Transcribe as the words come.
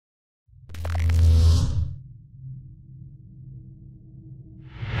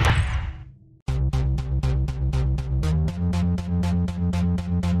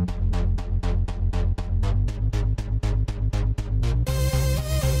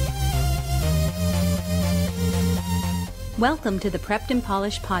Welcome to the Prepped and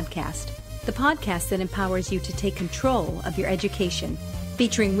Polished podcast, the podcast that empowers you to take control of your education,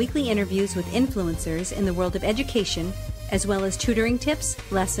 featuring weekly interviews with influencers in the world of education, as well as tutoring tips,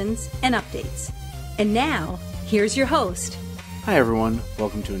 lessons, and updates. And now, here's your host. Hi everyone,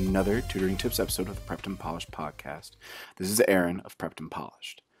 welcome to another Tutoring Tips episode of the Prepped and Polished podcast. This is Aaron of Prepped and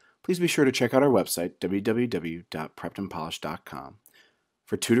Polished. Please be sure to check out our website, www.preppedandpolished.com.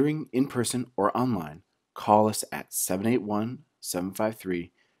 For tutoring in person or online, call us at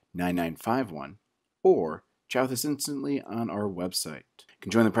 781-753-9951 or chat with us instantly on our website. You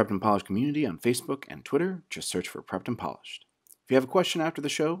can join the Prepped and Polished community on Facebook and Twitter. Just search for Prepped and Polished. If you have a question after the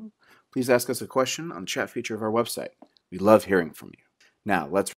show, please ask us a question on the chat feature of our website. We love hearing from you. Now,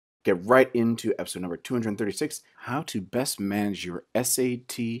 let's get right into episode number 236, how to best manage your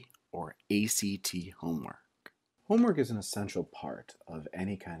SAT or ACT homework. Homework is an essential part of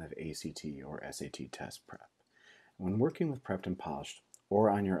any kind of ACT or SAT test prep. When working with Prepped and Polished or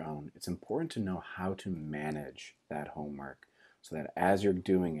on your own, it's important to know how to manage that homework so that as you're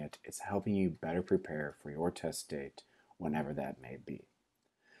doing it, it's helping you better prepare for your test date whenever that may be.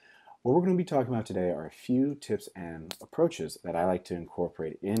 What we're going to be talking about today are a few tips and approaches that I like to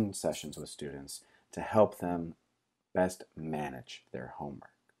incorporate in sessions with students to help them best manage their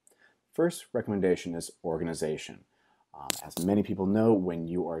homework. First recommendation is organization. As many people know, when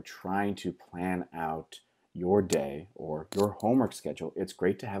you are trying to plan out your day or your homework schedule, it's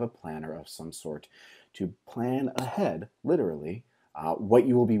great to have a planner of some sort to plan ahead, literally, what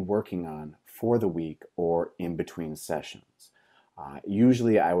you will be working on for the week or in between sessions.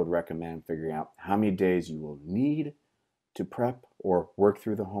 Usually I would recommend figuring out how many days you will need to prep or work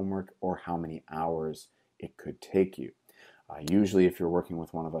through the homework or how many hours it could take you. Usually if you're working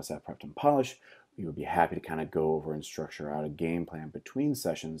with one of us at Prepped and Polish, we would be happy to kind of go over and structure out a game plan between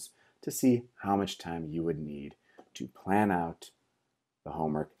sessions to see how much time you would need to plan out the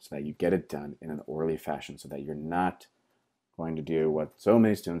homework so that you get it done in an orderly fashion so that you're not going to do what so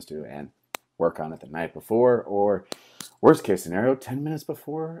many students do and work on it the night before or, worst case scenario, 10 minutes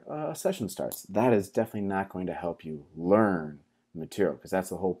before a session starts. That is definitely not going to help you learn the material because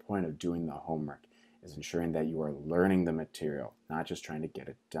that's the whole point of doing the homework, is ensuring that you are learning the material, not just trying to get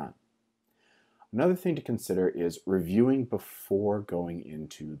it done. Another thing to consider is reviewing before going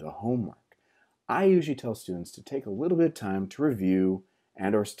into the homework. I usually tell students to take a little bit of time to review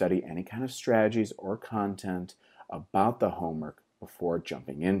and or study any kind of strategies or content about the homework before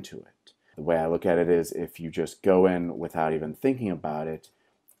jumping into it. The way I look at it is if you just go in without even thinking about it,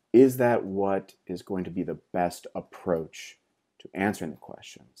 is that what is going to be the best approach to answering the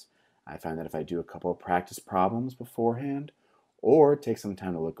questions? I find that if I do a couple of practice problems beforehand or take some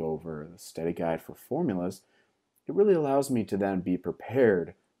time to look over the study guide for formulas, it really allows me to then be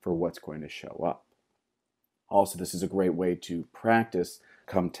prepared for what's going to show up. Also, this is a great way to practice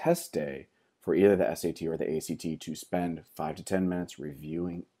come test day for either the SAT or the ACT to spend 5 to 10 minutes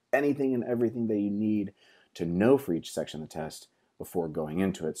reviewing anything and everything that you need to know for each section of the test before going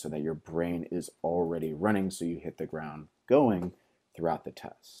into it so that your brain is already running so you hit the ground going throughout the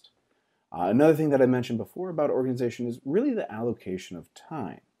test. Another thing that I mentioned before about organization is really the allocation of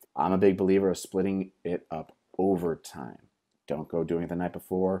time. I'm a big believer of splitting it up over time. Don't go doing it the night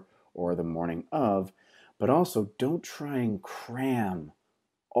before or the morning of, but also don't try and cram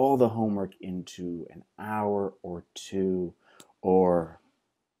all the homework into an hour or two, or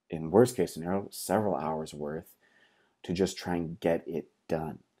in worst case scenario, several hours worth to just try and get it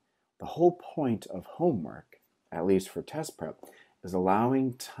done. The whole point of homework, at least for test prep, is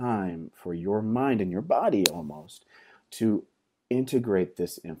allowing time for your mind and your body almost to integrate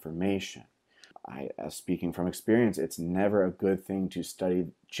this information. Speaking from experience, it's never a good thing to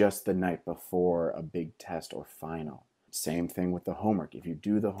study just the night before a big test or final. Same thing with the homework. If you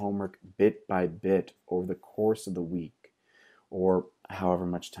do the homework bit by bit over the course of the week, or however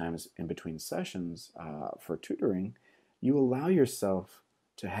much time is in between sessions for tutoring, you allow yourself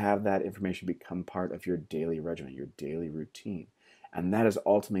to have that information become part of your daily regimen, your daily routine. And that is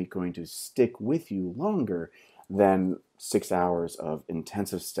ultimately going to stick with you longer than 6 hours of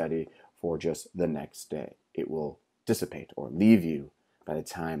intensive study for just the next day. It will dissipate or leave you by the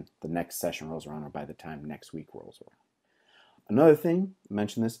time the next session rolls around or by the time next week rolls around. Another thing, I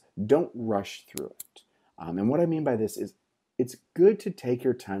mentioned this, don't rush through it. And what I mean by this is it's good to take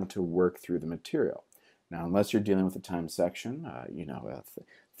your time to work through the material. Now, unless you're dealing with a time section,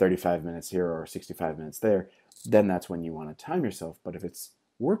 35 minutes here or 65 minutes there, then that's when you want to time yourself. But if it's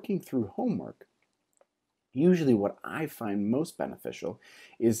working through homework, usually what I find most beneficial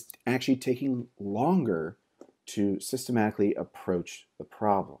is actually taking longer to systematically approach the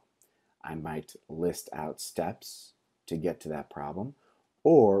problem. I might list out steps to get to that problem,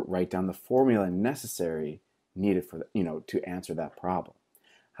 or write down the formula necessary needed for to answer that problem.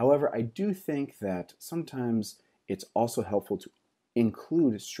 However, I do think that sometimes it's also helpful to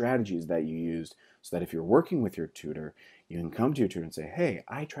include strategies that you used so that if you're working with your tutor, you can come to your tutor and say, hey,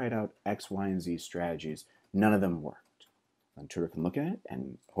 I tried out X, Y, and Z strategies. None of them worked. And the tutor can look at it,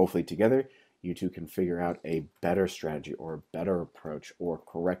 and hopefully together you two can figure out a better strategy or a better approach or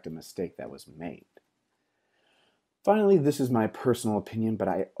correct a mistake that was made. Finally, this is my personal opinion, but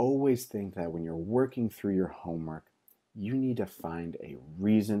I always think that when you're working through your homework, you need to find a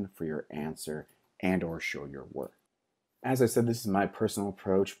reason for your answer and or show your work. As I said, this is my personal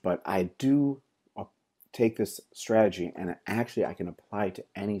approach, but I do take this strategy and actually I can apply it to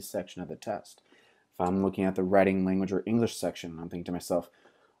any section of the test. If I'm looking at the writing, language, or English section, I'm thinking to myself,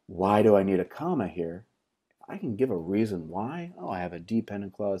 why do I need a comma here? I can give a reason why. Oh, I have a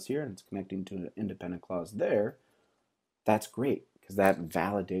dependent clause here and it's connecting to an independent clause there. That's great because that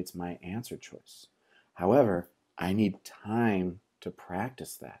validates my answer choice. However, I need time to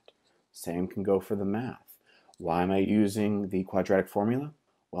practice that. Same can go for the math. Why am I using the quadratic formula?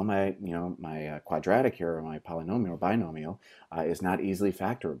 Well, my quadratic here, or my polynomial or binomial, is not easily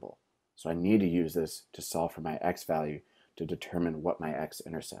factorable. So I need to use this to solve for my x value to determine what my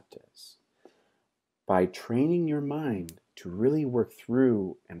x-intercept is. By training your mind to really work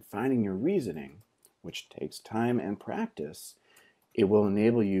through and finding your reasoning, which takes time and practice, it will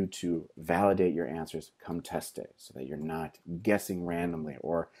enable you to validate your answers come test day so that you're not guessing randomly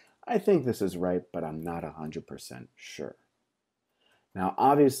or I think this is right, but I'm not 100% sure. Now,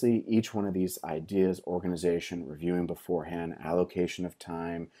 obviously, each one of these ideas, organization, reviewing beforehand, allocation of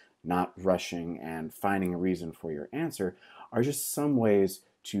time, not rushing, and finding a reason for your answer are just some ways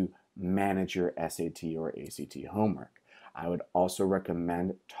to manage your SAT or ACT homework. I would also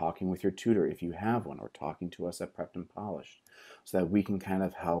recommend talking with your tutor if you have one, or talking to us at Prepped and Polished, so that we can kind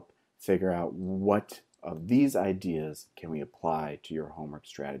of help figure out what of these ideas can we apply to your homework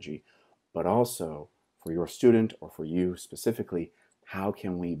strategy, but also for your student or for you specifically, how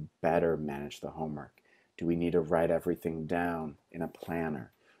can we better manage the homework? Do we need to write everything down in a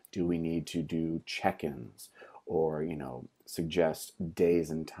planner? Do we need to do check-ins or, suggest days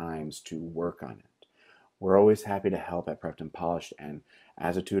and times to work on it? We're always happy to help at Prepped and Polished, and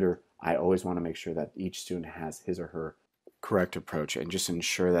as a tutor, I always want to make sure that each student has his or her correct approach and just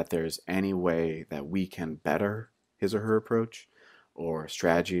ensure that there's any way that we can better his or her approach or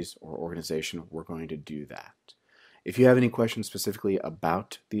strategies or organization, we're going to do that. If you have any questions specifically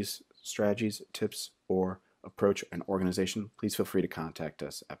about these strategies, tips, or approach and organization, please feel free to contact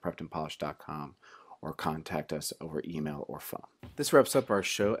us at preppedandpolished.com or contact us over email or phone. This wraps up our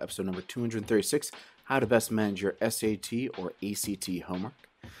show, episode number 236, How to Best Manage Your SAT or ACT Homework.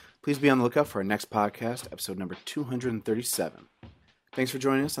 Please be on the lookout for our next podcast, episode number 237. Thanks for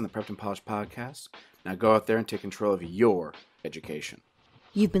joining us on the Prepped and Polished podcast. Now go out there and take control of your education.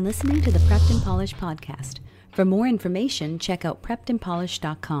 You've been listening to the Prepped and Polished podcast. For more information, check out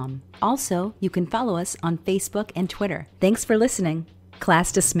preppedandpolished.com. Also, you can follow us on Facebook and Twitter. Thanks for listening.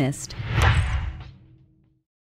 Class dismissed.